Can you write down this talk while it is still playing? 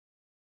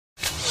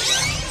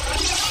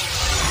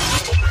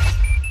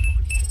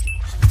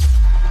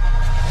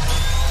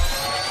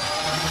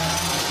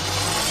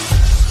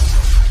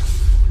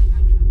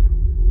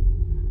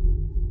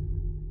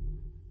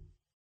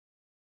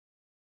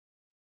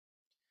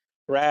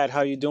Brad,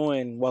 how you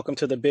doing? Welcome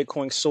to the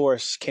Bitcoin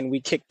Source. Can we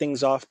kick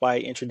things off by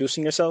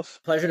introducing yourself?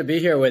 Pleasure to be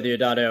here with you,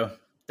 Dado.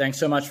 Thanks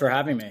so much for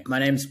having me. My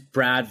name's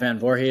Brad Van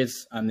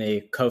Voorhees. I'm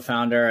the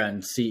co-founder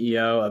and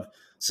CEO of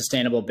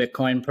Sustainable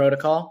Bitcoin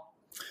Protocol.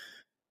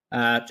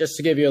 Just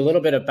to give you a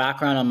little bit of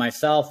background on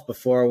myself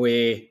before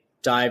we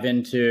dive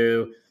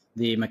into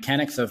the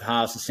mechanics of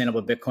how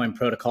Sustainable Bitcoin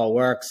Protocol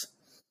works.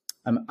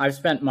 I've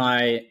spent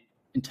my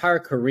entire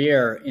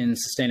career in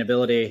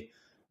sustainability,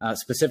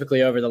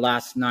 specifically over the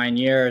last 9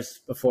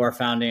 years before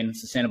founding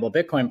Sustainable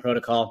Bitcoin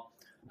Protocol.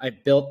 I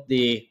built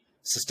the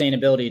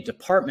sustainability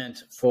department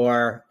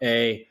for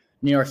a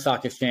New York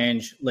Stock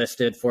Exchange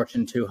listed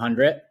Fortune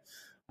 200.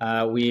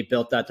 We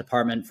built that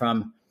department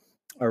from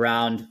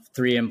around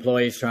 3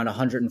 employees to around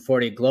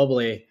 140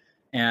 globally,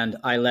 and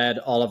I led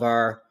all of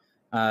our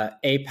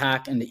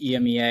APAC and the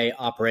EMEA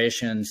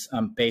operations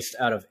based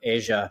out of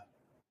Asia.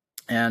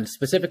 And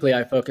specifically,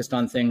 I focused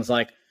on things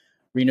like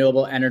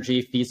renewable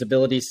energy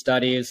feasibility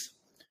studies,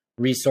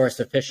 resource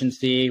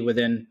efficiency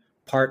within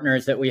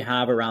partners that we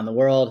have around the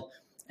world,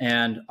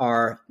 and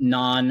our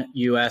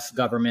non-US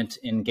government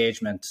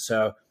engagement.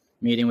 So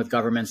meeting with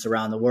governments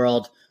around the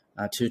world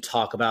to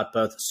talk about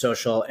both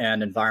social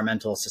and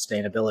environmental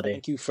sustainability.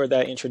 Thank you for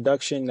that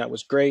introduction. That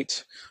was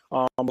great.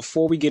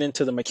 Before we get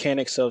into the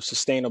mechanics of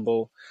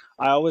sustainable,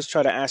 I always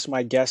try to ask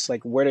my guests,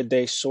 like, where did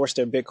they source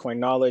their Bitcoin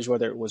knowledge,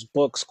 whether it was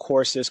books,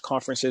 courses,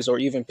 conferences, or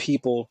even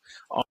people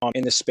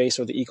in the space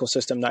or the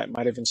ecosystem that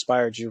might have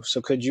inspired you.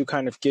 So could you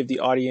kind of give the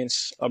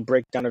audience a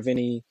breakdown of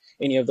any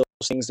of those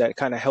things that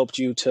kind of helped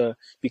you to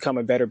become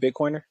a better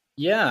Bitcoiner?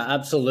 Yeah,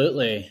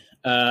 absolutely.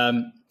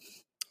 I'm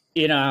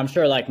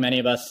sure like many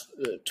of us,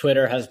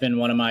 Twitter has been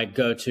one of my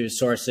go-to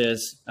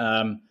sources.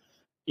 I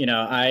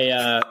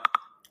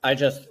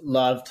just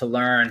love to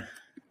learn.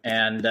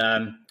 And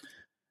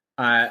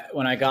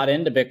when I got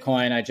into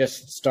Bitcoin, I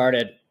just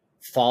started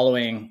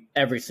following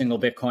every single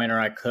Bitcoiner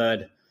I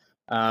could,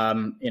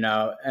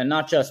 and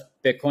not just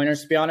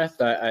Bitcoiners, to be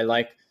honest.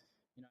 I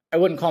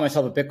wouldn't call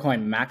myself a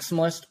Bitcoin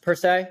maximalist per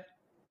se,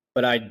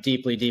 but I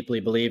deeply,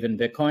 deeply believe in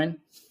Bitcoin.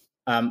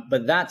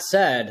 But that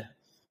said,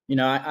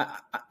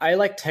 I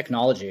like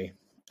technology.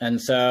 And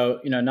so,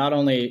 not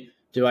only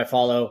do I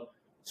follow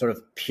sort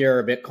of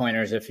pure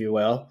Bitcoiners, if you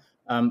will,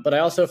 but I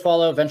also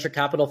follow venture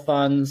capital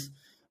funds,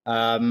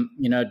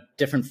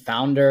 different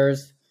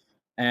founders,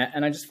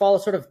 and I just follow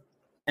sort of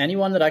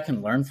anyone that I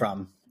can learn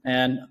from.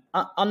 And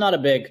I'm not a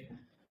big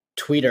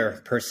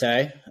tweeter per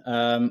se.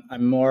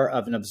 I'm more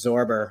of an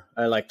absorber.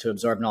 I like to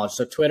absorb knowledge.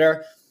 So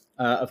Twitter,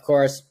 of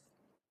course,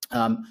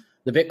 The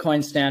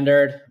Bitcoin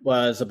Standard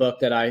was a book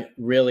that I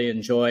really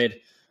enjoyed.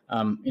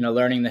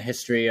 Learning the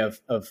history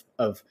of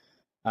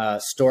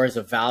stores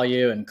of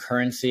value and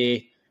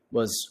currency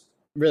was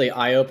really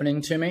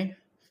eye-opening to me.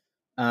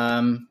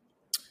 And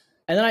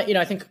then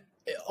I think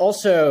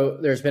also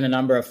there's been a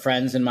number of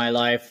friends in my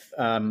life,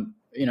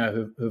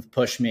 who've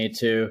pushed me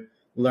to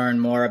learn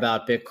more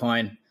about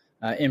Bitcoin.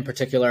 In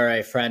particular,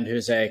 a friend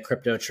who's a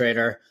crypto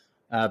trader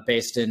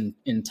based in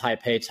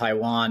Taipei,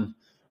 Taiwan.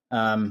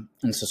 And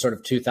so sort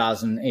of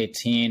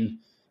 2018,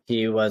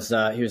 he was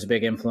a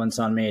big influence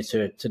on me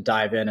to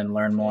dive in and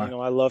learn more.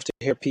 I love to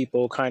hear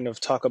people kind of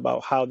talk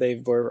about how they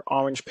were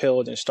orange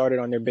pilled and started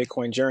on their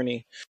Bitcoin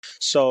journey.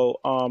 So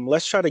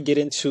let's try to get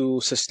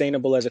into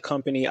Sustainable as a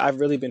company. I've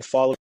really been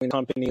following the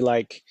company.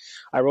 Like,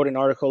 I wrote an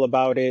article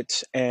about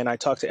it, and I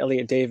talked to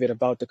Elliot David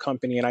about the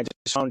company, and I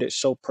just found it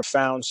so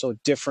profound, so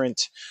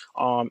different.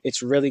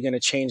 It's really going to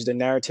change the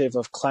narrative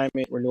of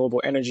climate,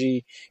 renewable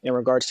energy in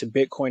regards to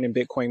Bitcoin and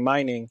Bitcoin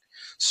mining.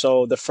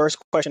 So the first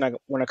question I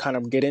want to kind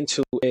of get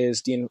into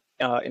is the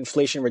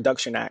Inflation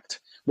Reduction Act,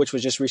 which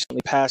was just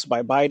recently passed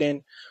by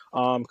Biden.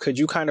 Could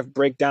you kind of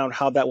break down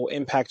how that will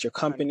impact your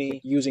company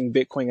using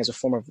Bitcoin as a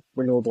form of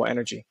renewable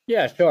energy?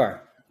 Yeah,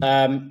 sure.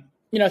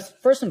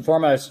 First and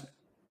foremost,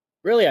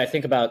 really, I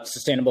think about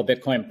Sustainable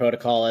Bitcoin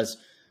Protocol as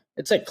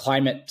it's a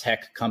climate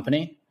tech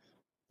company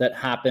that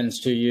happens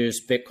to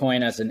use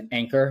Bitcoin as an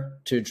anchor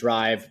to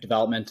drive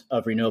development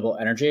of renewable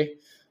energy.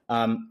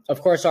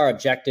 Of course,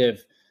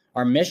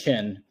 our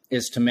mission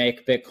is to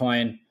make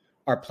Bitcoin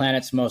our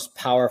planet's most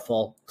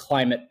powerful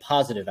climate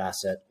positive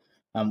asset.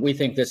 We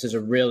think this is a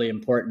really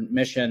important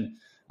mission.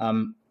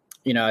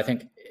 I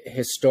think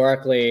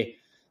historically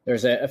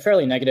there's a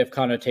fairly negative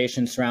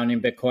connotation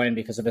surrounding Bitcoin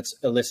because of its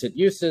illicit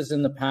uses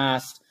in the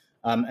past.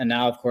 And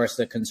now, of course,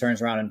 the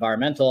concerns around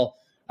environmental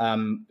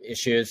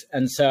issues.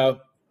 And so,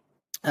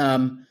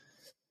 I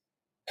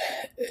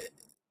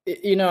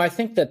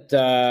think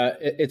that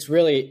it's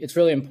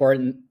really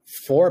important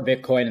for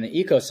Bitcoin and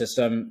the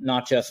ecosystem,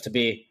 not just to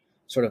be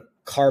sort of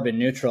carbon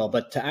neutral,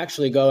 but to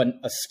actually go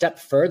a step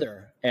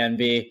further and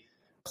be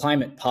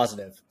climate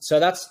positive. So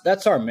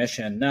that's our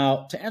mission.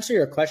 Now, to answer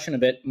your question a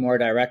bit more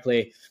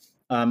directly,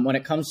 when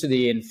it comes to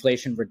the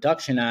Inflation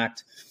Reduction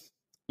Act,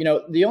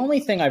 the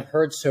only thing I've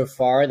heard so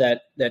far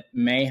that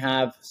may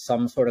have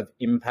some sort of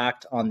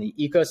impact on the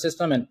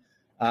ecosystem, and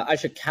I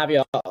should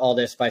caveat all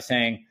this by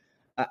saying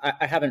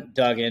I haven't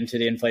dug into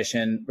the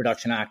Inflation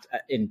Reduction Act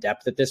in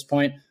depth at this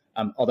point,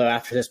 although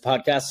after this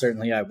podcast,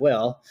 certainly I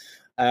will.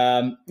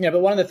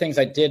 But one of the things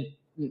I did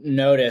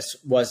notice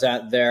was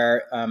that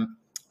there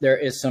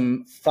is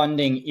some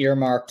funding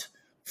earmarked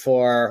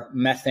for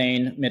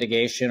methane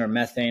mitigation or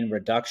methane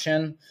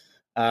reduction.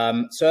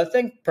 So I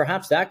think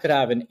perhaps that could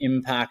have an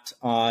impact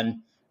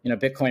on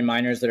Bitcoin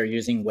miners that are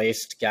using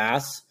waste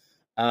gas.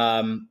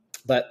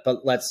 But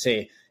let's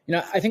see.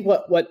 I think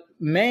what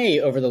may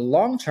over the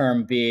long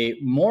term be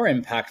more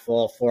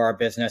impactful for our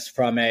business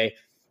from a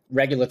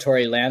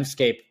regulatory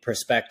landscape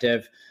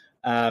perspective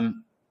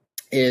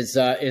is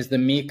the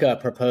MiCA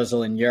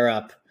proposal in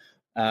Europe.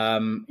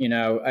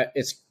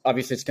 It's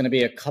going to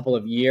be a couple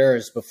of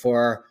years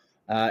before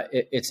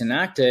it's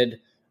enacted,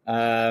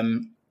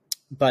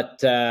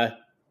 but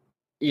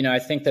I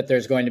think that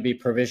there's going to be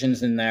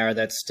provisions in there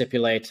that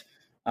stipulate,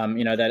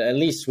 that at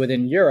least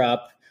within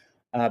Europe,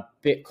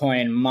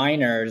 Bitcoin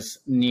miners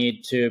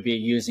need to be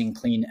using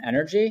clean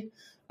energy,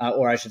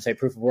 or I should say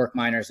proof of work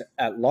miners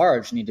at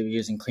large need to be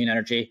using clean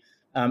energy,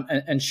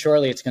 and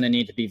surely it's going to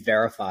need to be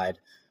verified.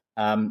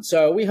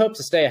 So we hope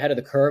to stay ahead of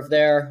the curve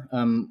there.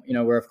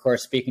 We're of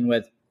course speaking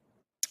with,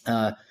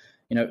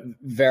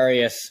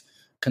 various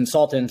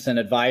consultants and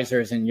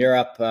advisors in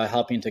Europe,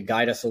 helping to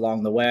guide us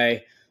along the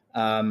way.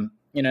 And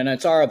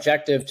it's our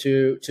objective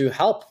to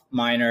help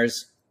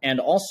miners and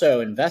also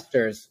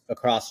investors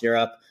across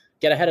Europe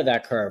get ahead of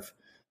that curve.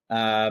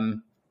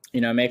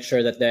 Make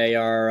sure that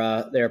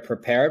they're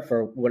prepared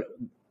for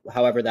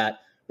however that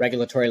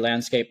regulatory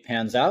landscape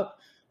pans out,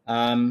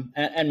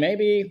 and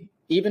maybe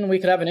even we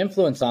could have an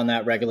influence on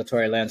that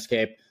regulatory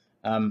landscape,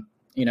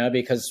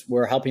 because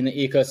we're helping the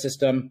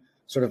ecosystem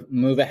sort of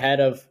move ahead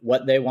of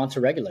what they want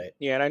to regulate.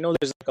 Yeah, and I know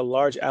there's like a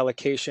large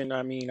allocation.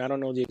 I mean, I don't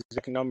know the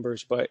exact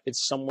numbers, but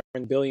it's somewhere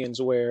in billions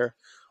where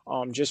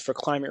just for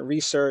climate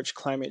research,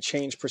 climate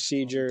change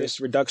procedure, this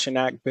Reduction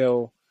Act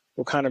bill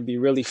will kind of be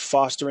really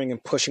fostering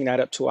and pushing that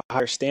up to a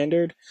higher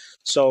standard.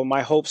 So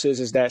my hopes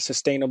is that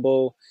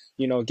sustainable,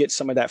 get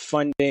some of that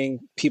funding.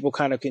 People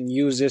kind of can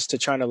use this to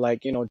try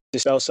to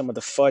dispel some of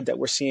the FUD that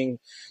we're seeing,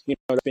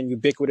 that's been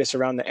ubiquitous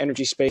around the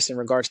energy space in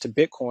regards to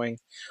Bitcoin.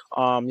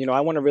 I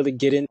want to really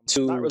get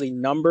into not really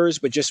numbers,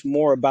 but just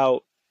more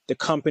about the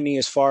company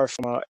as far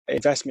from an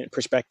investment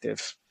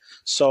perspective.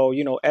 So,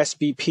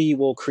 SBP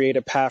will create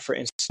a path for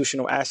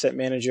institutional asset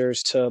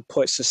managers to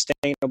put a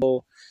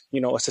sustainable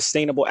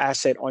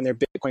asset on their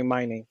Bitcoin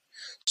mining.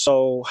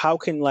 So how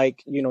can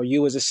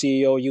you as a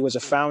CEO, you as a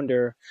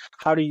founder,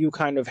 how do you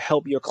kind of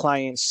help your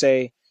clients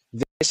say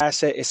this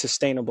asset is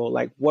sustainable?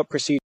 Like what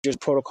procedures,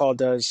 protocol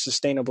does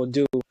sustainable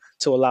do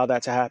to allow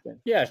that to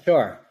happen? Yeah,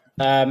 sure.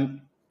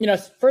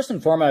 First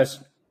and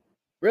foremost,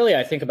 really,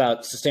 I think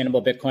about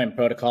Sustainable Bitcoin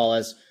Protocol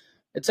as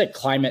it's a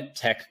climate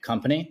tech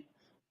company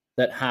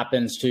that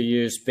happens to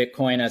use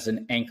Bitcoin as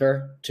an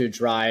anchor to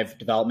drive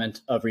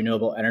development of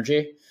renewable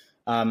energy.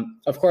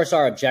 Of course,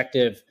 our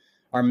objective,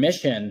 our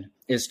mission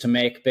is to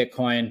make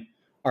Bitcoin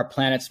our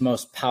planet's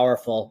most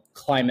powerful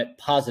climate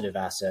positive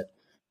asset.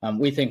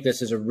 We think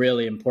this is a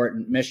really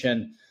important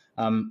mission.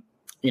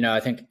 I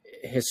think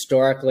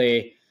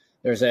historically,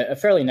 there's a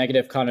fairly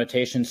negative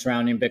connotation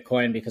surrounding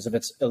Bitcoin because of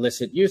its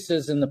illicit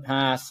uses in the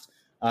past.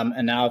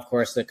 And now, of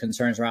course, the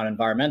concerns around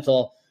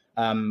environmental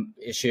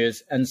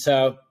issues. And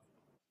so,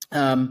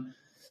 I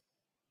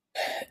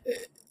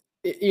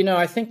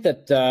think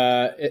that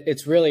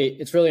it's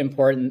really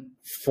important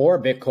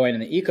for Bitcoin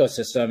and the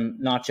ecosystem,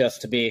 not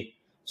just to be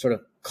sort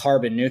of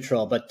carbon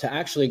neutral, but to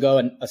actually go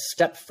a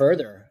step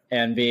further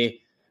and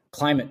be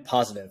climate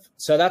positive.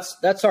 So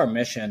that's our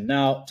mission.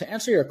 Now, to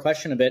answer your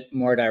question a bit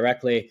more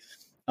directly,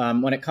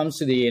 when it comes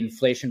to the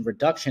Inflation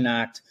Reduction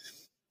Act,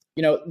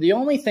 the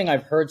only thing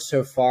I've heard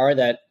so far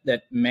that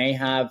may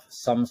have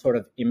some sort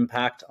of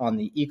impact on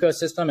the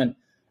ecosystem, and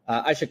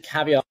I should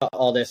caveat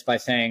all this by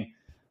saying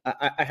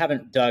I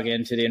haven't dug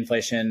into the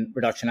Inflation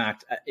Reduction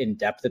Act in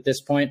depth at this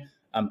point,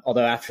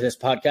 although after this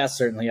podcast,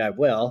 certainly I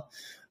will.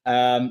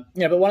 But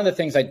one of the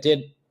things I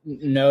did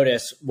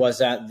notice was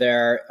that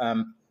there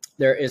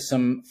is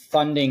some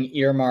funding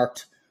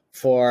earmarked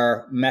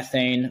for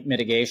methane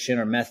mitigation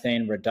or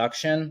methane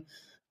reduction.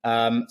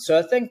 So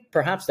I think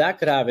perhaps that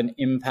could have an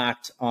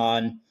impact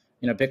on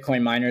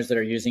Bitcoin miners that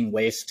are using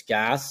waste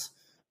gas.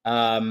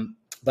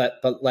 But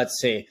let's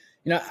see.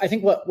 I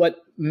think what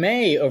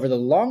may over the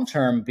long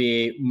term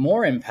be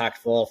more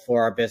impactful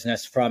for our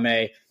business from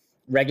a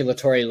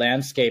regulatory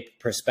landscape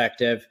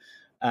perspective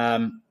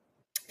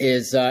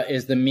is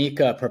the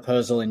MiCA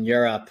proposal in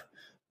Europe.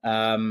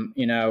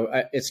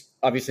 It's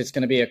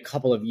going to be a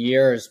couple of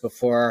years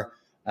before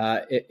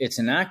it's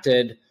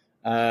enacted,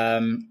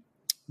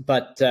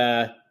 but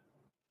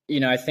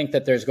I think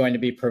that there's going to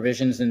be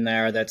provisions in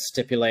there that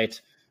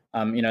stipulate,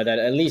 that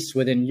at least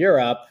within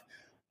Europe,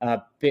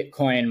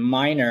 Bitcoin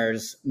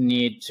miners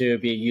need to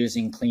be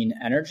using clean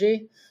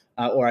energy,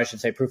 or I should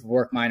say proof of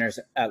work miners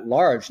at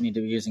large need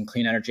to be using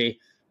clean energy,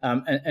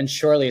 and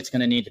surely it's going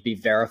to need to be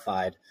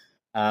verified.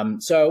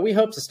 So we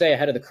hope to stay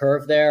ahead of the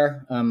curve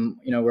there.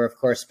 We're of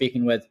course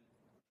speaking with,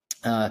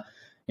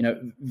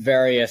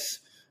 various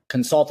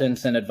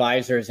consultants and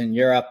advisors in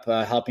Europe,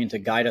 helping to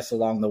guide us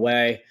along the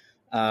way.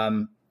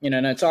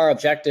 and it's our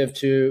objective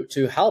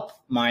to help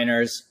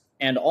miners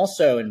and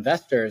also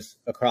investors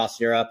across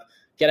Europe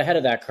get ahead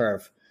of that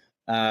curve.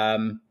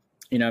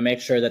 Make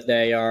sure that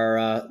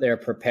they're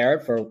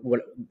prepared for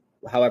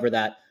however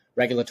that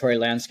regulatory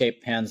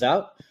landscape pans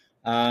out.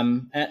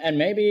 And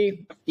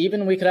maybe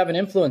even we could have an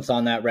influence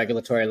on that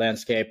regulatory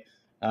landscape,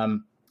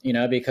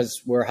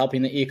 because we're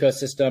helping the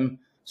ecosystem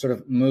sort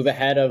of move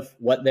ahead of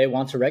what they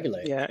want to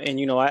regulate. Yeah,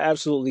 and I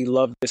absolutely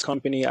love this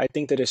company. I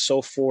think that it's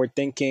so forward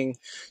thinking.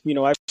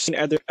 I've seen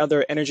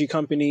other energy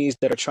companies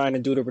that are trying to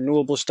do the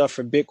renewable stuff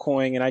for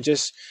Bitcoin, and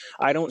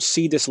I don't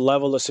see this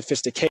level of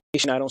sophistication.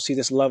 I don't see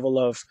this level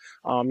of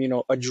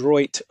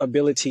adroit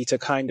ability to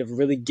kind of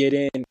really get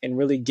in and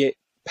really get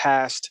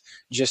past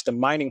just the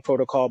mining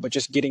protocol, but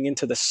just getting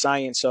into the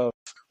science of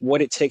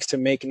what it takes to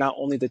make not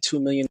only the 2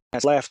 million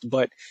that's left,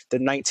 but the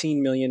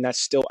 19 million that's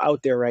still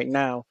out there right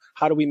now.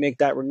 How do we make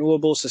that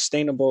renewable,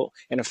 sustainable,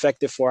 and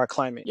effective for our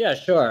climate? Yeah,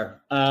 sure.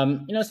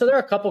 So there are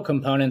a couple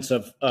components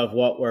of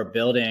what we're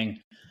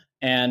building.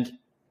 And,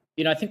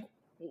 I think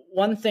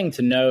one thing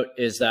to note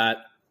is that,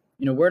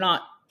 we're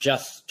not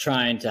just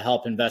trying to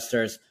help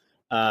investors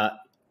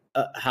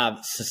have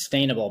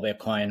sustainable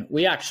Bitcoin.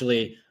 We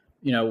actually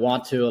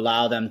want to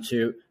allow them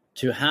to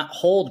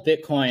hold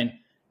Bitcoin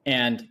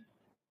and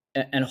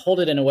hold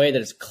it in a way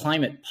that is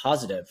climate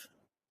positive.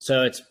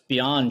 So it's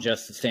beyond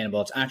just sustainable.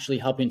 It's actually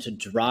helping to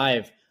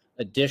drive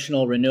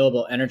additional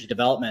renewable energy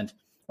development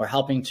or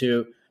helping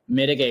to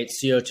mitigate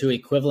CO2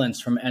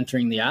 equivalents from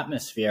entering the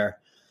atmosphere.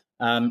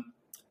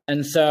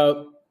 And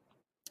so,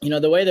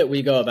 the way that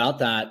we go about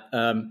that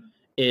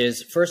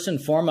is first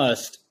and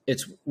foremost,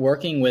 it's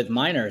working with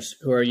miners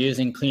who are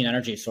using clean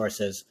energy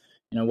sources,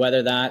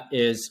 whether that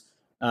is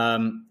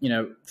from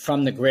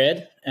the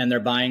grid and they're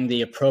buying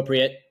the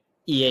appropriate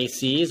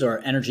EACs or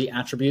energy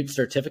attribute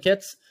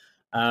certificates,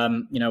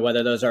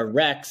 whether those are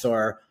RECs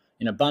or,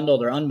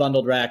 bundled or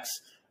unbundled RECs,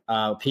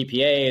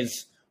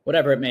 PPAs,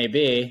 whatever it may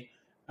be,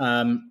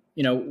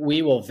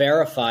 we will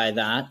verify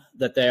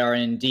that they are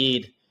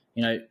indeed,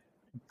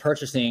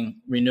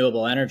 purchasing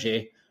renewable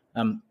energy.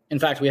 In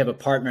fact, we have a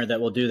partner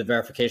that will do the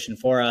verification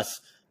for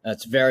us.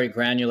 It's very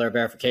granular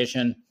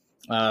verification.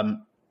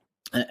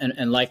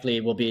 And likely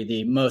will be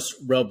the most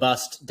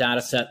robust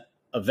data set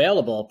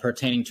available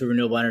pertaining to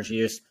renewable energy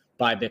use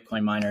by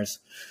Bitcoin miners.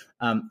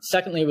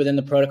 Secondly, within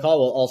the protocol,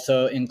 we'll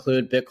also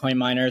include Bitcoin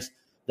miners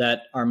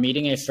that are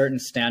meeting a certain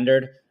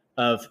standard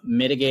of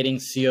mitigating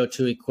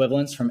CO2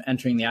 equivalents from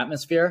entering the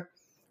atmosphere.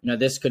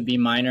 This could be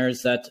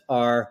miners that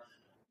are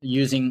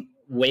using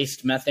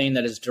waste methane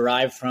that is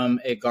derived from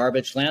a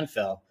garbage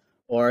landfill,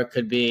 or it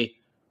could be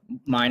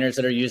miners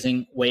that are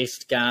using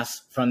waste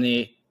gas from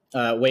the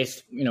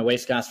waste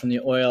gas from the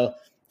oil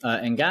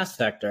and gas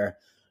sector.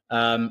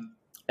 And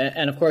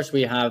of course,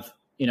 we have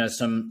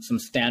some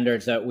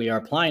standards that we are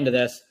applying to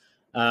this.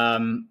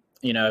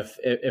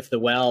 If the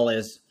well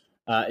is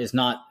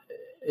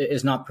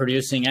not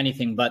producing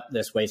anything but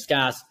this waste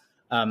gas,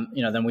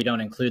 then we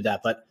don't include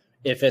that. But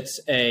if it's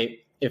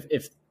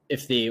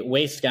if the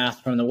waste gas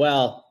from the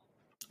well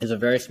is a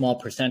very small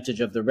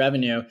percentage of the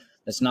revenue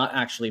that's not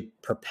actually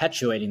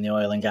perpetuating the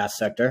oil and gas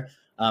sector,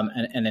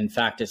 and in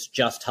fact, it's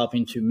just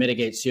helping to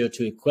mitigate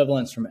CO2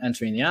 equivalents from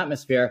entering the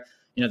atmosphere,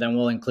 then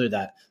we'll include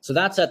that. So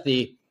that's at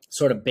the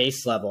sort of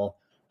base level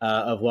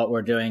of what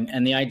we're doing.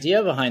 And the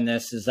idea behind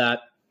this is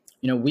that,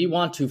 we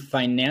want to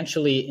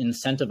financially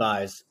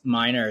incentivize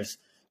miners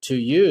to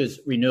use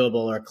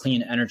renewable or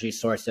clean energy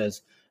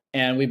sources.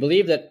 And we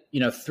believe that,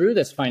 through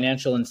this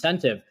financial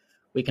incentive,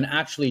 we can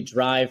actually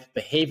drive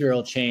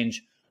behavioral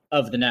change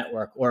of the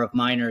network, or of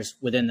miners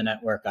within the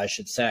network, I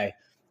should say.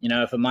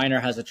 If a miner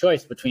has a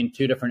choice between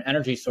two different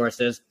energy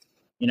sources,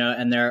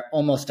 and they're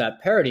almost at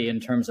parity in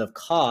terms of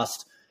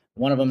cost,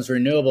 one of them is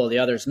renewable, the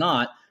other's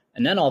not,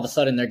 and then all of a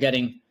sudden they're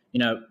getting,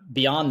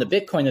 beyond the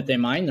Bitcoin that they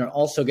mine, they're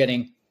also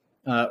getting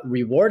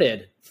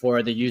rewarded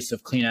for the use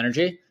of clean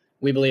energy.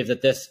 We believe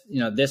that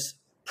this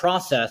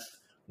process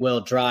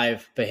will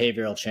drive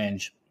behavioral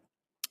change.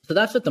 So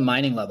that's at the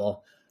mining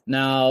level.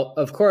 Now,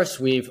 of course,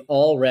 we've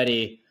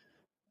already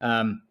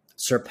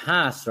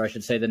surpassed, or I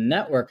should say the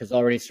network has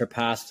already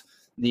surpassed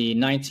the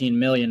 19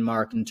 million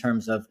mark in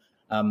terms of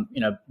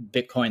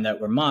Bitcoin that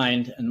were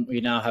mined, and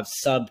we now have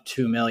sub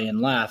 2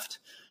 million left.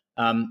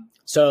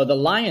 So the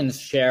lion's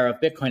share of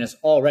Bitcoin has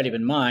already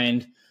been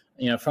mined,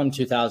 from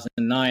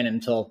 2009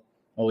 until,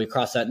 we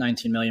crossed that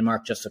 19 million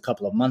mark just a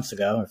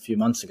few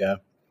months ago.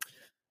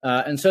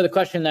 And so the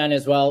question then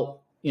is,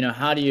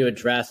 how do you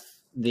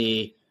address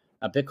the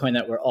Bitcoin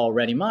that were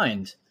already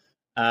mined?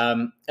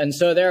 And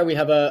so there we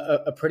have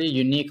a pretty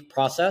unique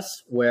process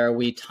where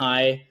we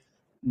tie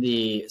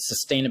the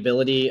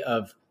sustainability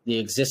of the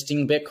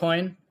existing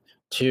Bitcoin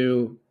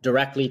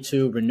directly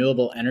to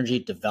renewable energy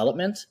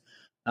development.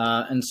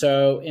 And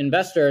so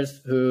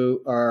investors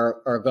who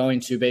are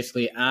going to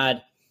basically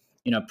add,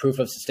 proof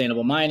of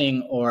sustainable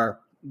mining, or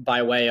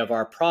by way of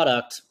our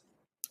product,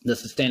 the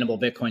Sustainable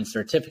Bitcoin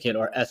Certificate,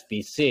 or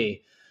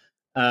SBC,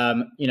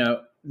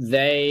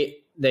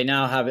 they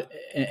now have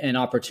an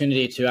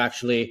opportunity to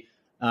actually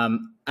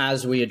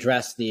as we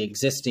address the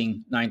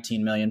existing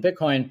 19 million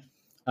Bitcoin,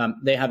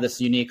 they have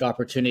this unique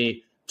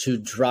opportunity to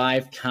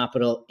drive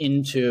capital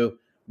into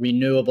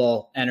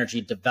renewable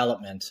energy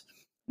development.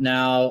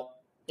 Now,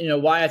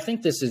 why I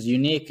think this is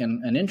unique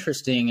and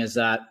interesting is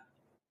that,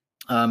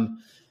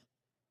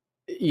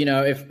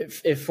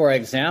 if for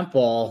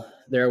example,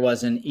 there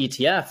was an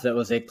ETF that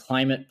was a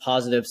climate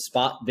positive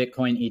spot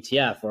Bitcoin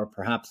ETF, or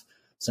perhaps,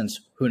 since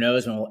who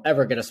knows when we'll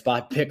ever get a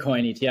spot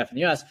Bitcoin ETF in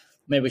the US,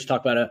 maybe we should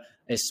talk about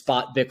a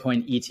spot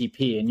Bitcoin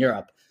ETP in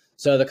Europe.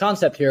 So the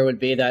concept here would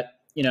be that,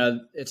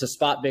 it's a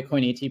spot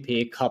Bitcoin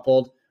ETP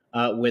coupled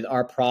with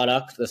our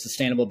product, the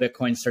Sustainable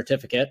Bitcoin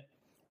Certificate,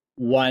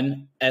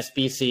 one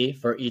SBC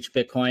for each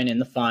Bitcoin in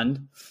the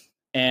fund.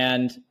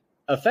 And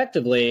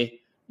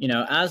effectively,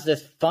 as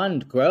this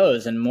fund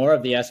grows and more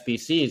of the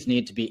SBCs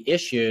need to be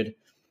issued,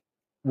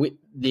 what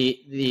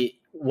the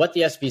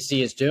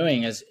SBC is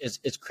doing is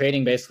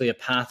creating basically a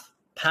path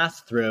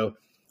through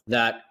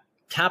that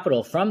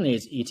capital from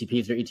these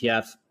ETPs or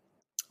ETFs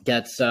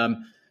gets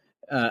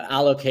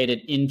allocated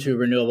into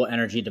renewable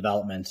energy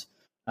development.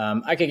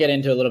 I could get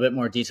into a little bit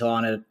more detail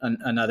on it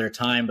another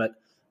time, but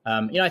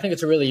I think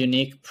it's a really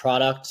unique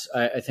product.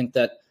 I think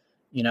that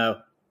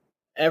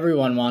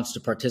everyone wants to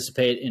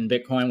participate in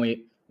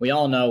Bitcoin. We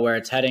all know where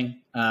it's heading.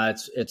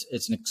 It's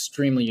an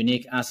extremely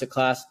unique asset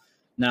class.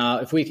 Now,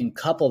 if we can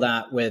couple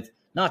that with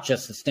not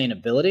just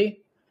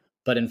sustainability,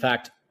 but in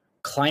fact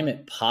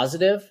climate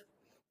positive,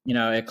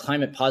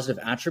 climate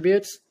positive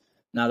attributes,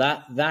 now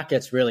that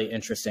gets really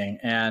interesting.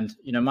 And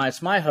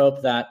it's my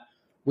hope that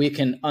we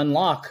can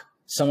unlock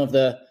some of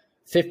the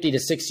 $50 to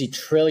 $60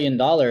 trillion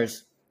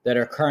that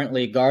are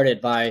currently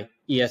guarded by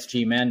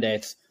ESG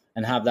mandates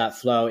and have that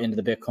flow into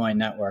the Bitcoin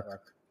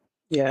network.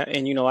 Yeah,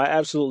 and I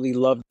absolutely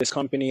love this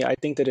company. I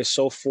think that it's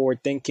so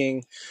forward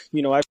thinking.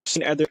 I've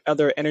seen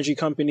other energy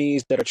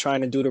companies that are trying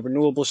to do the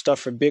renewable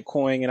stuff for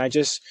Bitcoin, and I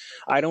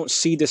don't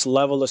see this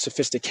level of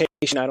sophistication.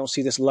 I don't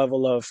see this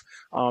level of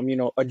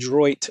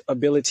adroit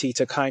ability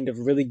to kind of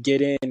really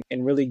get in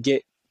and really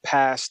get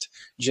past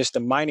just the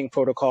mining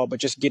protocol, but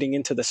just getting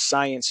into the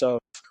science of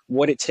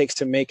what it takes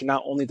to make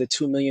not only the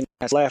 2 million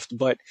that's left,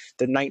 but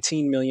the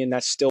 19 million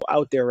that's still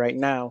out there right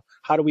now.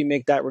 How do we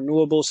make that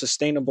renewable,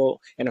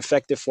 sustainable, and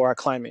effective for our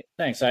climate?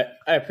 Thanks. I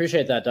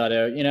appreciate that,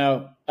 Dado.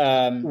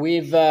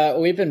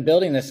 We've been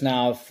building this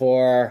now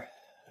for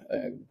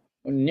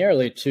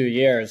nearly 2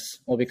 years.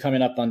 We'll be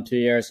coming up on 2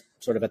 years,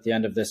 sort of at the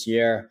end of this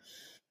year.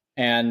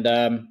 And,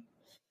 the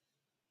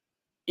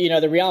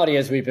reality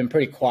is we've been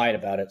pretty quiet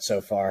about it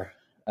so far.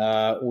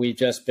 We've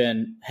just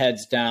been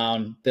heads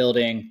down,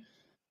 building,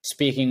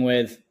 speaking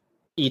with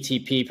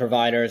ETP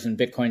providers and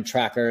Bitcoin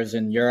trackers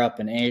in Europe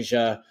and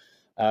Asia.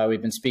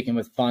 We've been speaking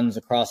with funds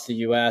across the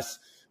US.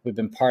 We've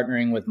been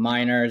partnering with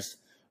miners.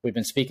 We've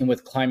been speaking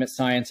with climate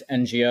science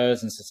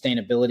NGOs and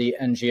sustainability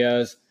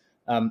NGOs.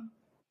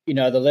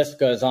 The list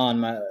goes on.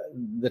 My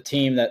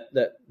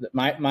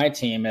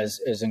team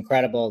is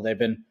incredible. They've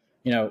been,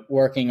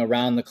 working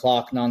around the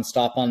clock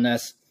nonstop on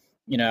this,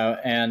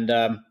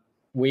 and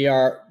we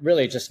are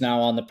really just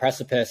now on the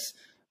precipice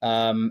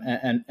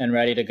and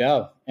ready to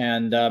go.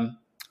 And,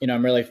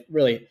 I'm really,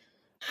 really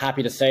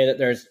happy to say that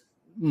there's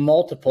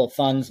multiple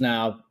funds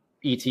now,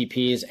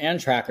 ETPs and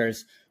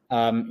trackers,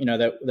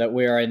 that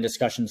we are in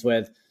discussions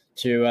with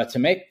to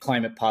make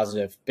climate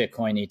positive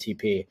Bitcoin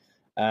ETP.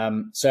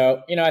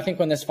 So, I think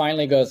when this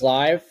finally goes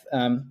live,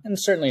 and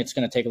certainly it's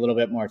going to take a little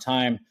bit more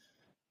time,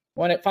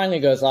 when it finally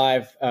goes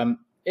live,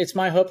 it's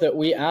my hope that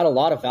we add a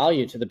lot of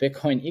value to the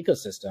Bitcoin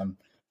ecosystem.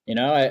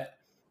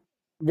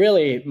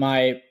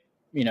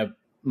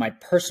 My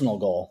personal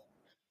goal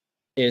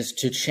is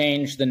to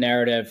change the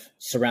narrative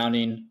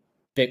surrounding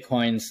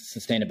Bitcoin's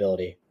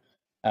sustainability.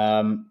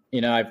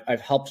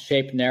 I've helped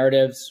shape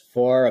narratives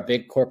for a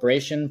big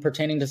corporation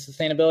pertaining to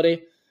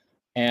sustainability,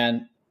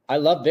 and I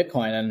love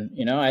Bitcoin. And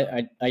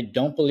I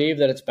don't believe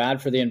that it's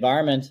bad for the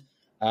environment,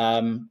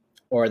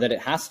 or that it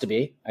has to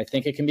be. I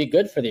think it can be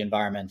good for the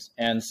environment,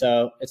 and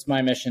so it's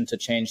my mission to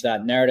change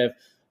that narrative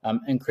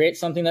and create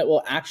something that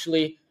will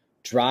actually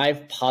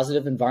drive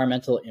positive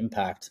environmental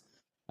impact.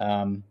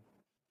 So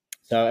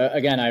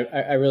again,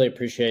 I really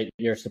appreciate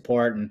your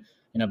support and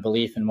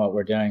belief in what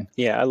we're doing.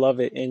 Yeah, I love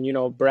it. And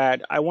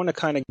Brad, I want to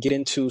kind of get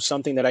into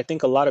something that I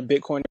think a lot of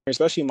Bitcoiners,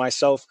 especially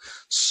myself,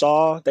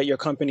 saw that your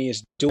company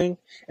is doing,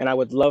 and I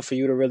would love for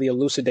you to really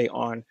elucidate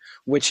on,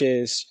 which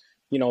is,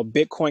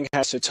 Bitcoin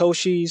has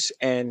Satoshis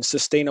and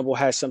Sustainable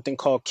has something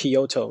called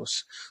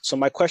Kyotos. So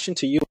my question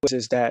to you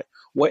is that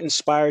what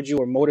inspired you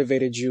or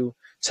motivated you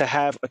to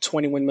have a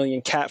 21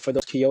 million cap for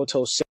those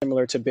Kyotos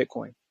similar to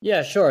Bitcoin?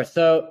 Yeah, sure.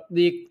 So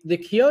the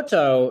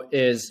Kyoto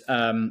is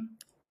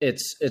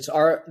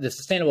the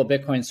Sustainable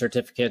Bitcoin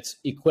Certificate's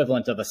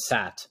equivalent of a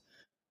SAT,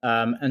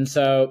 and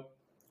so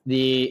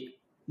the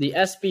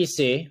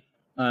SBC,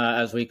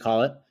 as we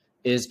call it,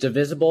 is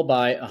divisible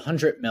by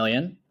 100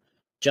 million,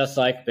 just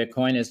like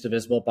Bitcoin is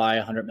divisible by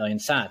 100 million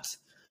sats.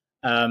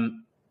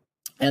 And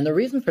the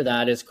reason for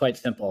that is quite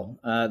simple.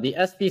 The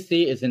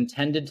SBC is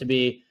intended to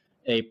be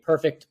a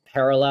perfect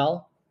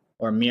parallel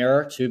or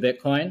mirror to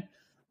Bitcoin,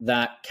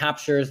 that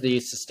captures the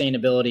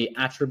sustainability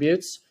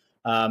attributes,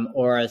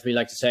 or as we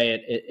like to say,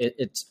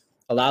 it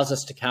allows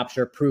us to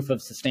capture proof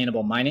of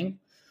sustainable mining.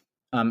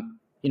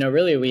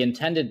 Really, we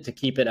intended to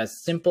keep it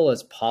as simple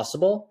as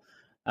possible,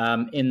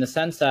 in the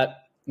sense that,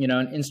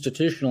 an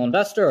institutional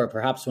investor, or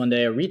perhaps one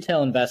day a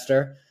retail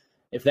investor,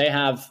 if they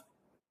have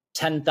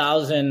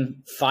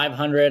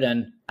 10,500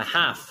 and a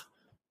half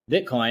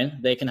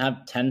Bitcoin, they can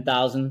have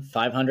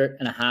 10,500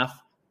 and a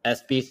half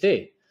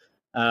SBC.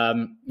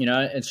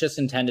 It's just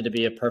intended to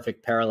be a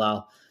perfect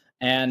parallel.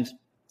 And,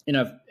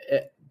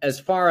 as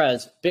far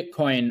as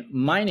Bitcoin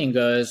mining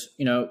goes,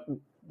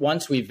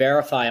 once we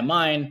verify a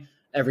mine,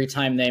 every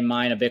time they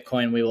mine a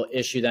Bitcoin, we will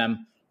issue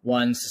them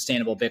one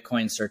sustainable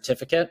Bitcoin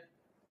certificate.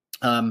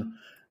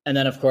 And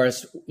then, of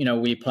course,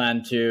 we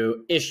plan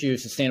to issue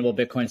sustainable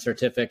Bitcoin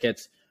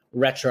certificates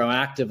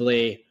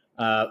retroactively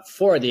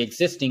for the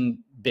existing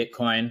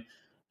Bitcoin.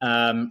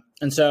 And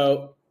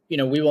so,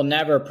 we will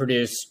never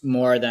produce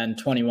more than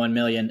 21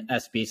 million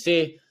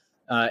SBC.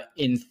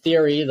 In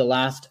theory, the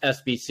last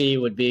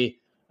SBC would be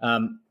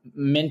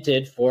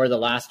minted for the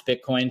last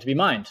Bitcoin to be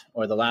mined,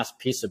 or the last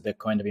piece of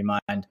Bitcoin to be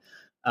mined.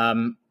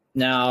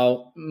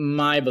 Now,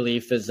 my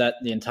belief is that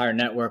the entire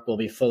network will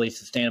be fully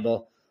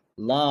sustainable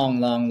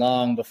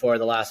long before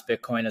the last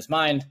Bitcoin is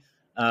mined.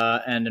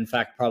 And in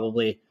fact,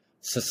 probably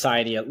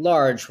society at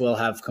large will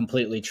have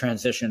completely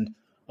transitioned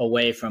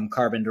away from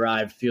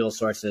carbon-derived fuel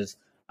sources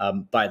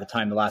by the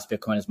time the last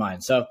Bitcoin is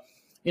mined. So,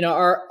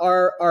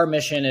 our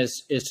mission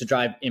is to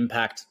drive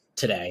impact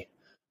today,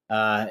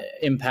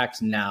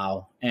 impact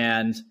now.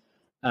 And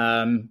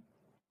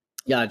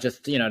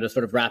just, to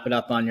sort of wrap it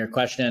up on your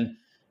question,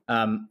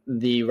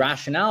 the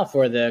rationale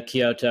for the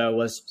Kyoto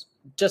was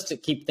just to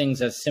keep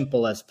things as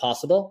simple as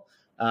possible.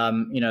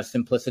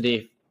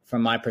 Simplicity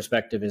from my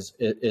perspective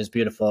is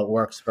beautiful. It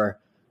works for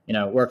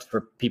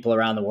people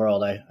around the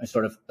world. I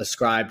sort of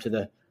ascribe to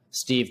the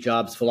Steve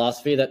Jobs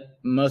philosophy that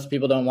most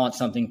people don't want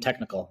something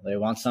technical. They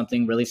want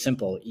something really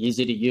simple,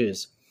 easy to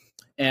use.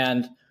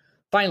 And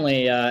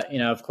finally,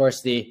 of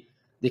course, the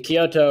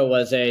Kyoto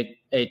was a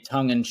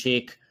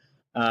tongue-in-cheek,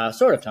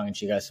 sort of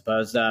tongue-in-cheek, I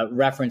suppose,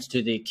 reference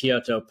to the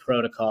Kyoto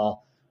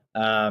Protocol,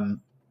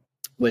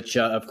 which,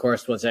 of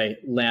course, was a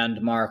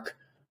landmark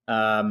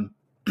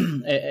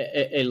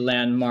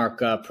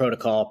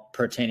protocol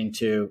pertaining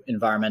to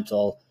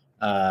environmental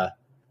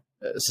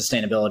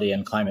sustainability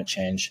and climate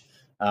change.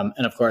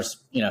 And of course,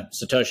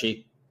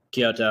 Satoshi,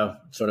 Kyoto,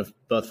 sort of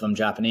both of them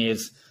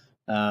Japanese.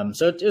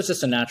 So it was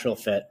just a natural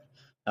fit.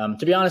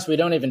 To be honest, we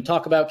don't even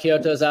talk about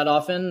Kyotos that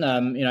often.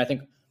 I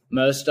think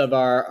most of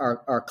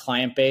our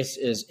client base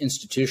is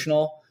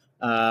institutional,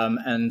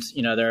 and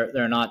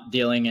they're not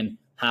dealing in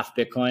half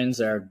Bitcoins;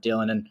 they're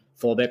dealing in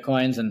full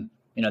Bitcoins, and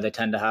they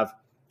tend to have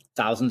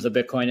thousands of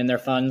Bitcoin in their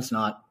funds,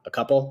 not a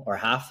couple or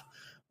half.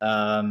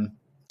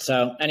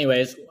 So,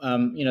 anyways,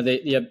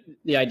 the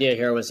idea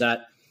here was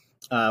that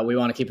we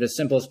want to keep it as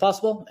simple as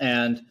possible,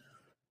 and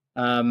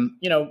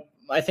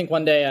I think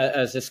one day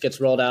as this gets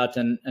rolled out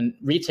and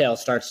retail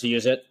starts to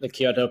use it, the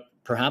Kyoto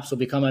perhaps will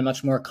become a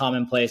much more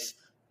commonplace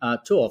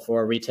tool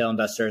for retail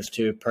investors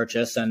to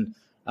purchase and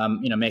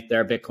make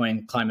their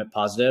Bitcoin climate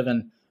positive.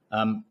 And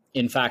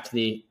in fact,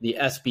 the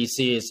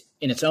SBC is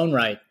in its own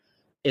right,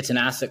 it's an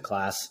asset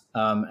class,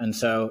 and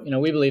so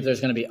we believe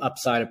there's going to be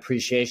upside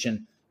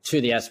appreciation to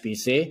the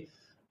SBC,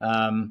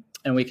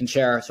 and we can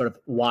share sort of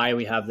why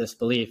we have this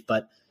belief,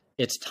 but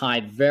it's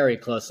tied very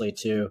closely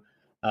to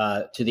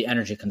the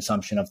energy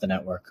consumption of the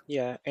network.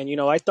 Yeah, and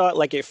I thought,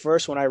 like, at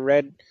first when I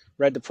read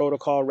the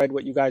protocol, read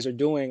what you guys are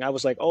doing, I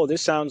was like, oh,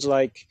 this sounds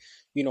like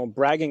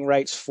bragging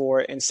rights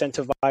for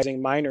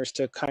incentivizing miners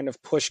to kind of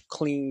push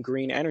clean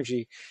green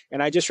energy.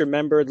 And I just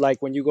remembered,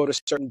 like, when you go to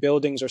certain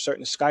buildings or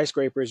certain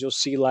skyscrapers, you'll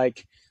see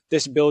like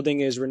this building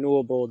is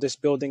renewable, this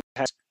building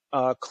has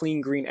clean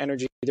green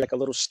energy, like a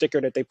little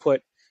sticker that they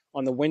put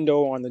on the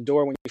window or on the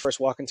door when you first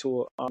walk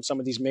into some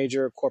of these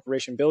major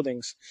corporation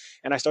buildings.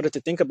 And I started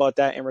to think about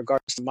that in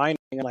regards to mining,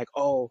 and like,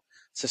 oh,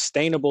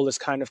 sustainable is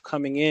kind of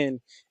coming in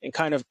and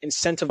kind of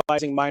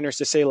incentivizing miners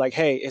to say, like,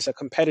 hey, it's a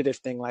competitive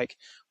thing. Like,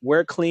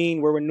 we're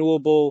clean, we're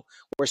renewable,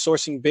 we're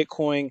sourcing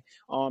Bitcoin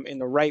in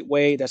the right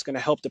way that's going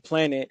to help the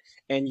planet,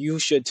 and you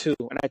should too.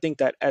 And I think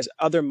that as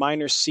other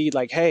miners see,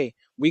 like, hey,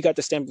 we got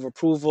the stamp of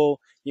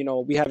approval,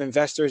 we have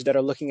investors that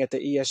are looking at the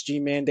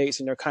ESG mandates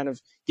and they're kind of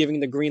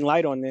giving the green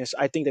light on this.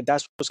 I think that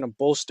that's what's going to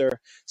bolster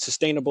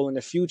sustainable in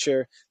the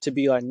future to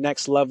be a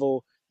next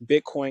level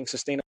Bitcoin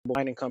sustainable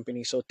mining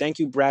company. So thank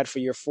you, Brad, for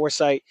your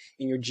foresight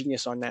and your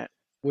genius on that.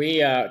 We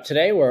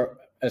today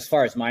as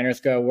far as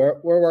miners go,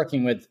 we're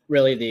working with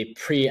really the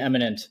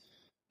preeminent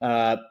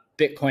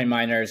Bitcoin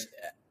miners.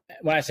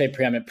 When I say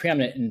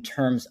preeminent in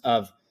terms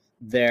of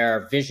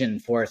their vision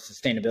for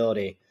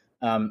sustainability.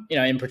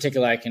 In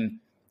particular, I can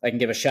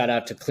give a shout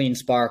out to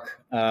CleanSpark.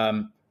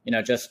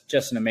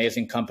 Just an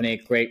amazing company,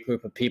 great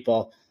group of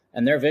people,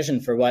 and their vision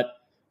for what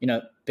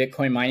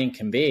Bitcoin mining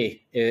can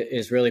be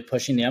is really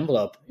pushing the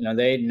envelope.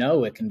 They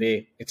know it can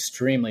be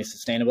extremely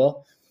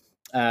sustainable.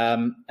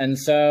 And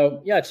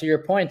so, yeah, to your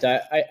point,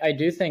 I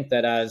do think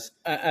that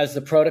as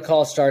the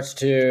protocol starts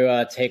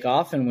to take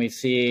off and we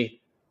see,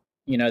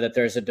 that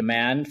there's a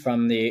demand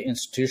from the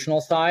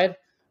institutional side,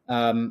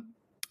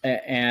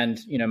 and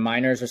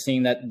miners are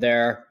seeing that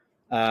their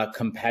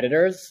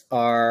competitors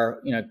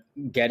are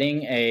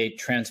getting a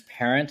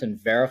transparent and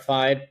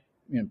verified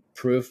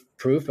proof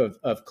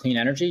of clean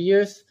energy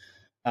use.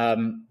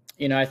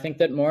 I think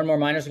that more and more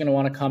miners are going to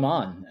want to come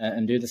on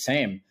and do the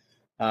same.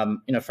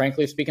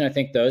 Frankly speaking, I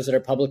think those that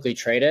are publicly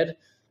traded,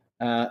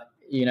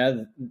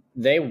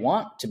 they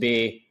want to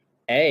be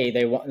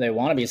they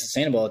want to be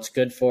sustainable. It's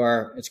good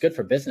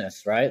for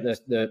business, right?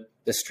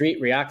 The street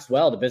reacts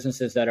well to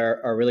businesses that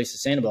are really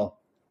sustainable.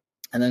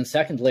 And then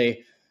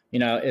secondly,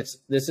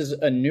 this is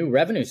a new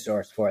revenue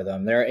source for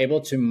them. They're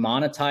able to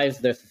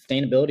monetize the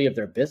sustainability of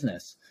their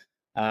business.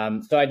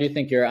 So I do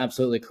think you're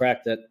absolutely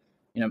correct that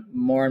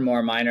more and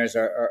more miners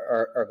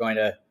are going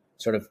to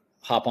sort of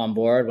hop on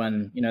board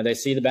when they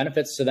see the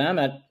benefits to them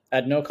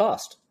at no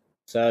cost.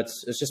 So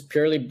it's just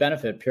purely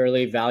benefit,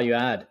 purely value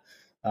add.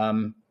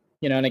 And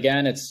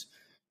again, it's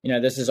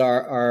this is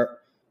our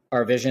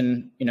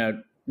vision.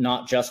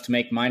 Not just to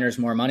make miners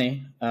more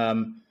money.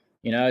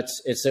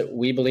 It's that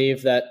we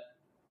believe that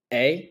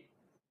A,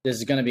 this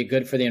is going to be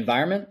good for the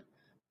environment,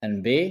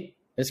 and B,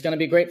 it's going to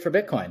be great for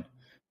Bitcoin.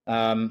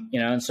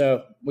 And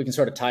so we can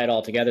sort of tie it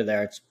all together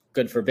there. It's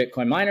good for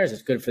Bitcoin miners,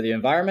 it's good for the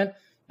environment,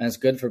 and it's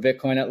good for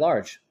Bitcoin at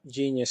large.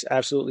 Genius,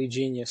 absolutely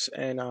genius.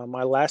 And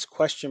my last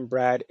question,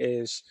 Brad,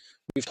 is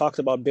we've talked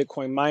about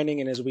Bitcoin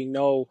mining, and as we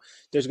know,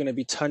 there's going to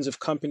be tons of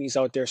companies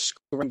out there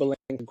scrambling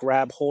to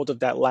grab hold of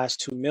that last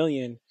 2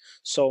 million.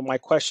 So my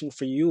question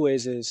for you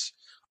is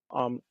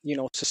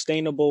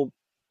sustainable,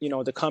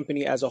 the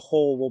company as a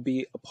whole will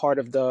be a part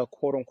of the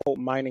quote unquote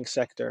mining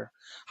sector.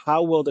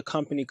 How will the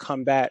company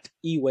combat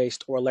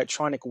e-waste or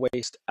electronic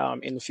waste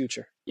in the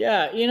future?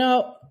 Yeah,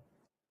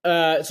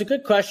 it's a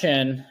good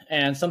question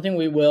and something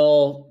we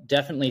will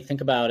definitely think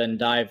about and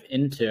dive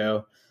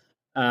into.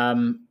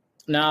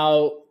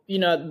 Now,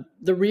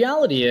 the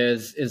reality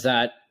is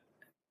that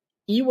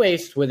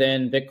e-waste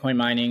within Bitcoin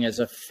mining is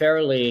a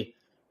fairly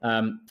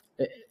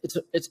it's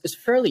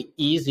a fairly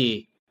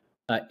easy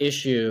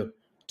issue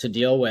to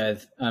deal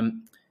with.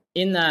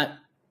 In that,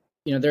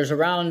 there's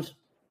around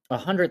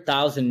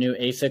 100,000 new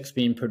ASICs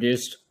being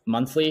produced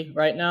monthly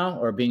right now,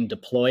 or being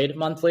deployed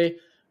monthly,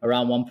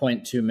 around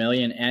 1.2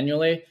 million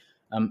annually.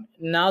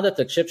 Now that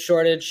the chip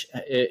shortage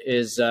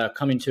is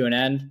coming to an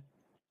end,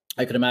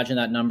 I could imagine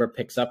that number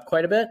picks up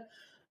quite a bit.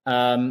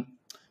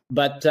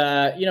 But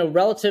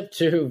relative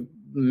to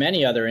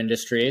many other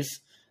industries,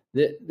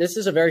 this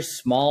is a very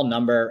small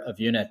number of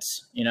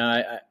units.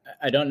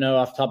 I don't know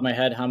off the top of my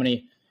head how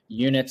many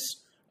units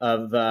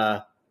of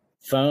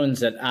phones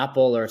that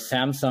Apple or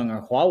Samsung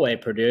or Huawei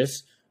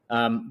produce,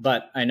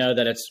 but I know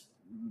that it's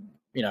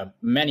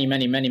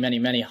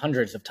many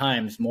hundreds of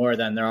times more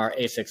than there are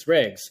ASICs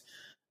rigs.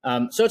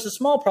 So it's a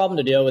small problem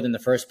to deal with in the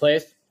first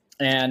place.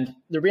 And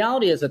the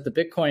reality is that the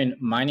Bitcoin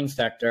mining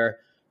sector,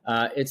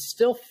 it's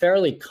still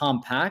fairly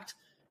compact,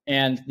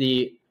 and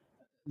the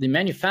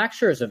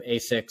manufacturers of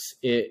ASICs,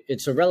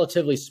 it's a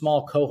relatively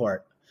small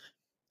cohort.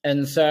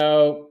 And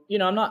so,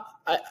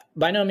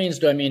 by no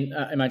means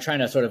am I trying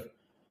to sort of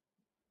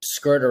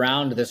skirt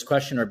around this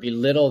question or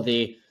belittle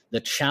the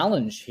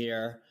challenge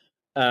here.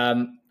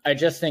 I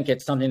just think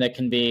it's something that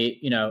can be,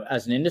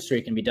 as an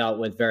industry, can be dealt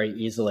with very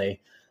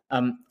easily.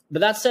 But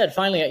that said,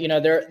 finally,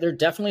 there are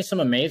definitely some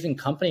amazing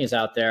companies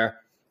out there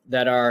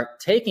that are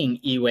taking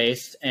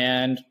e-waste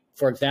and,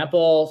 for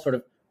example, sort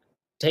of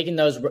taking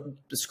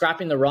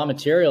scrapping the raw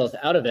materials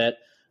out of it,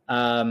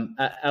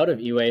 out of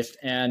e-waste,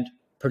 and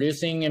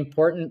producing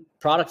important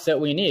products that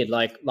we need,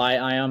 like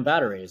lithium-ion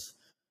batteries,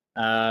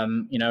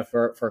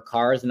 for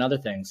cars and other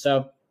things.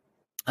 So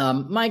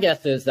my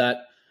guess is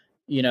that,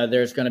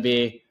 there's going to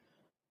be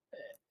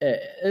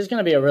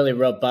a really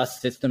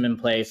robust system in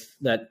place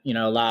that,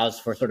 allows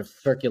for sort of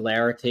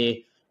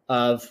circularity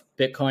of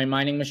Bitcoin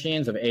mining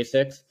machines, of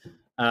ASICs.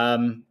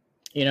 When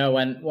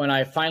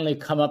I finally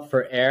come up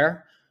for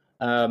air,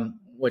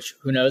 which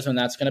who knows when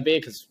that's going to be,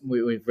 because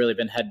we've really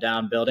been head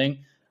down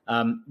building.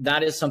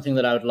 That is something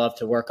that I would love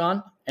to work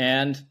on.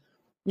 And,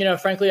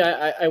 frankly,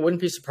 I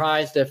wouldn't be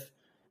surprised if,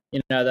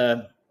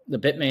 the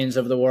Bitmains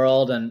of the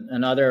world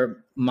and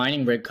other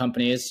mining rig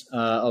companies,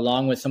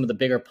 along with some of the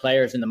bigger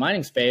players in the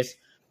mining space,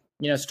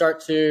 start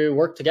to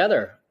work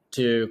together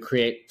to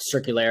create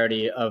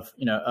circularity of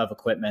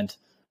equipment.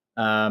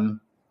 And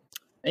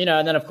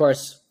then, of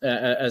course,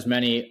 as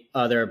many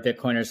other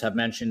Bitcoiners have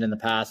mentioned in the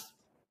past,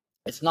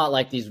 it's not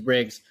like these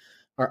rigs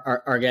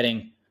are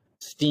getting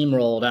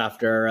steamrolled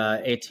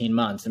after 18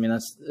 months. I mean,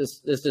 this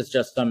is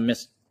just some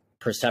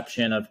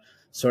misperception of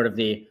sort of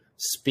the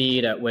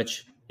speed at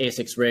which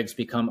ASICs rigs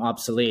become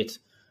obsolete.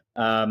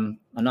 I'm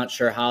not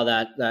sure how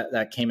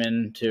that came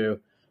into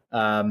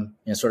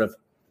sort of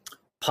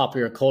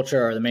popular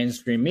culture or the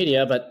mainstream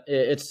media, but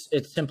it's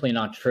simply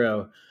not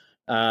true.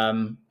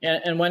 And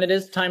when it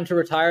is time to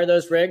retire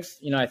those rigs,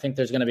 I think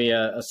there's going to be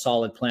a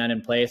solid plan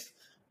in place.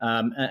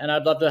 And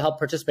I'd love to help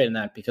participate in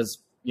that, because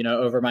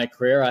over my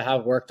career, I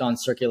have worked on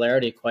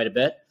circularity quite a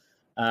bit.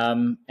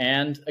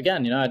 And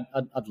again,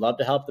 I'd love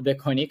to help the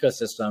Bitcoin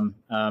ecosystem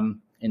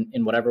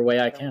in whatever way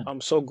I can. I'm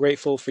so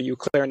grateful for you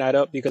clearing that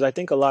up, because I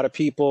think a lot of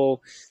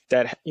people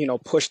that,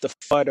 push the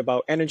FUD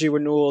about energy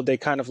renewal, they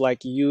kind of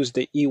like use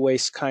the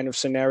e-waste kind of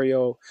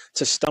scenario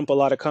to stump a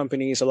lot of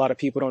companies. A lot of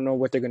people don't know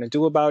what they're going to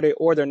do about it,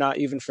 or they're not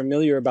even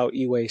familiar about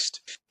e-waste.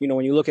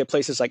 When you look at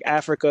places like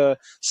Africa,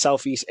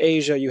 Southeast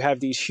Asia, you have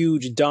these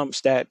huge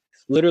dumps that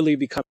literally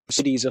become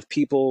cities of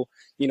people,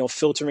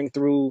 filtering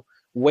through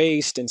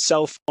waste and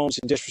cell phones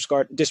and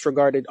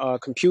disregarded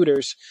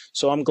computers.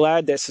 So I'm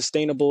glad that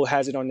Sustainable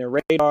has it on their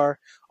radar.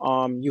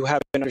 You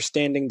have an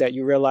understanding that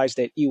you realize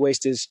that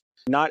e-waste is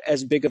not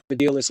as big of a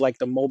deal as like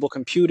the mobile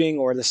computing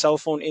or the cell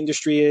phone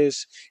industry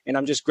is. And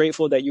I'm just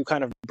grateful that you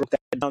kind of broke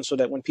that down so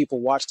that when people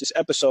watch this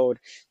episode,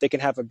 they can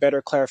have a better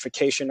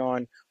clarification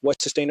on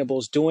what Sustainable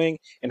is doing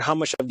and how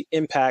much of the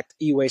impact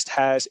e-waste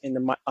has in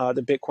the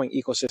Bitcoin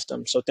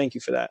ecosystem. So thank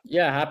you for that.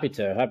 Yeah, happy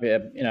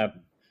to.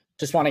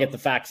 Just want to get the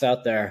facts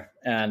out there.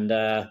 And,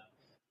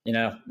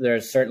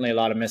 there's certainly a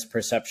lot of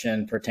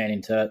misperception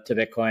pertaining to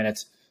Bitcoin.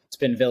 It's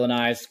been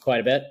villainized quite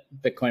a bit.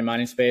 Bitcoin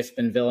mining space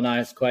been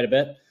villainized quite a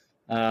bit.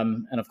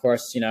 And of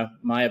course,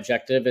 my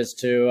objective is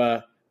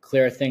to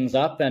clear things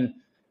up and,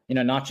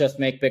 not just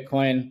make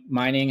Bitcoin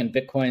mining and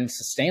Bitcoin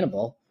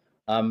sustainable,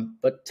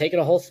 but take it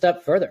a whole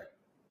step further.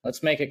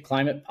 Let's make it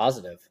climate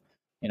positive,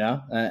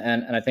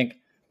 and I think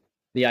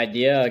the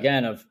idea,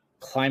 again, of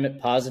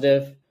climate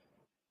positive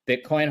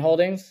Bitcoin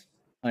holdings,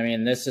 I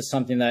mean, this is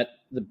something that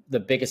the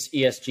biggest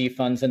ESG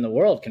funds in the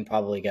world can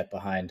probably get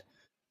behind.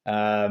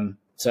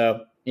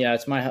 So yeah,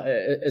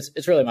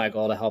 it's really my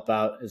goal to help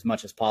out as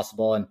much as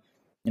possible and,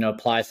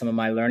 apply some of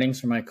my learnings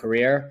from my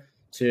career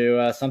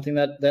to something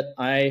that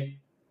I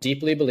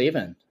deeply believe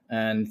in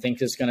and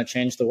think is going to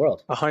change the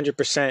world.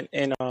 100%.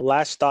 And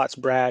last thoughts,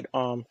 Brad,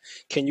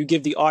 can you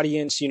give the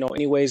audience,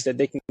 any ways that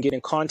they can get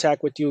in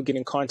contact with you, get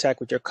in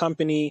contact with your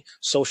company,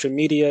 social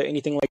media,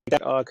 anything like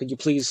that? Could you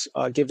please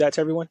give that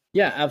to everyone?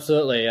 Yeah,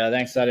 absolutely.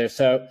 Thanks, Sadir.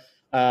 So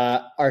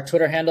our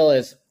Twitter handle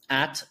is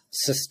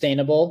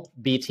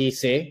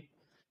 @SustainableBTC.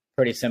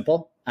 Pretty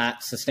simple,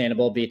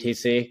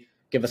 @SustainableBTC.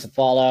 Give us a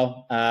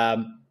follow.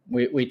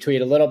 We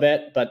tweet a little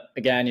bit, but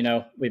again,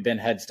 we've been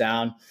heads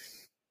down,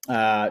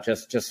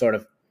 just sort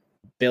of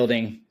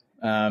building.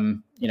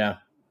 I'm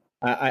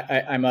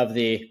of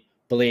the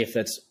belief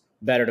it's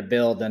better to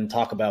build than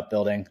talk about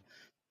building.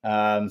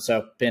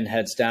 So been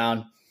heads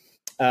down.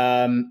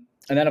 And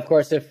then of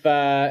course, if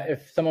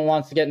someone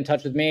wants to get in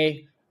touch with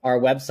me, our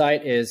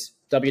website is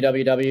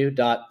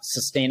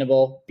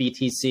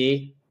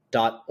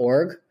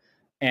www.sustainablebtc.org.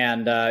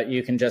 And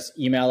you can just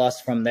email us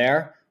from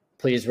there.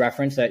 Please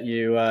reference that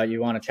you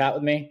want to chat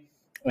with me,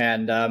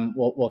 and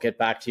we'll get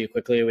back to you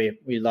quickly.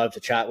 We love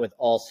to chat with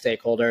all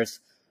stakeholders,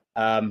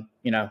 of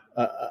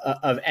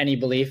any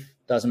belief.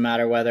 Doesn't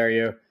matter whether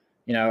you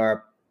are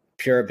a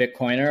pure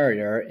Bitcoiner or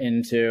you're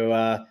into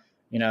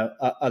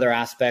other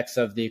aspects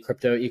of the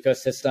crypto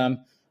ecosystem,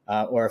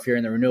 or if you're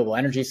in the renewable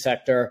energy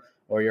sector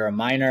or you're a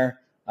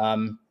miner.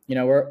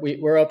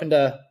 We're open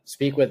to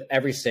speak with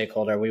every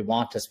stakeholder. We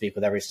want to speak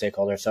with every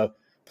stakeholder. So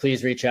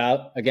please reach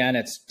out. Again,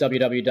 it's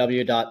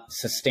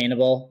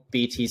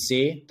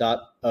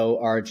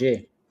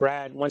www.sustainablebtc.org.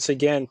 Brad, once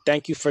again,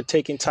 thank you for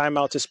taking time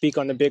out to speak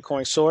on the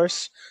Bitcoin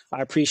Source. I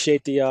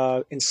appreciate the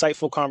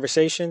insightful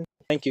conversation.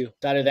 Thank you.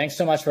 Sadir, thanks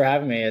so much for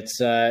having me. It's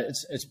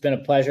been a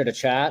pleasure to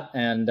chat,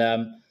 and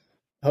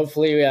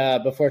hopefully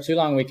before too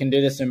long we can do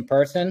this in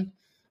person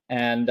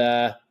and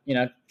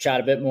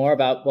chat a bit more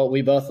about what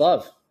we both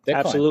love, Bitcoin.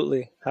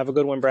 Absolutely. Have a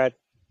good one, Brad.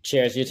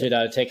 Cheers. You too,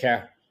 Dada. Take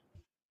care.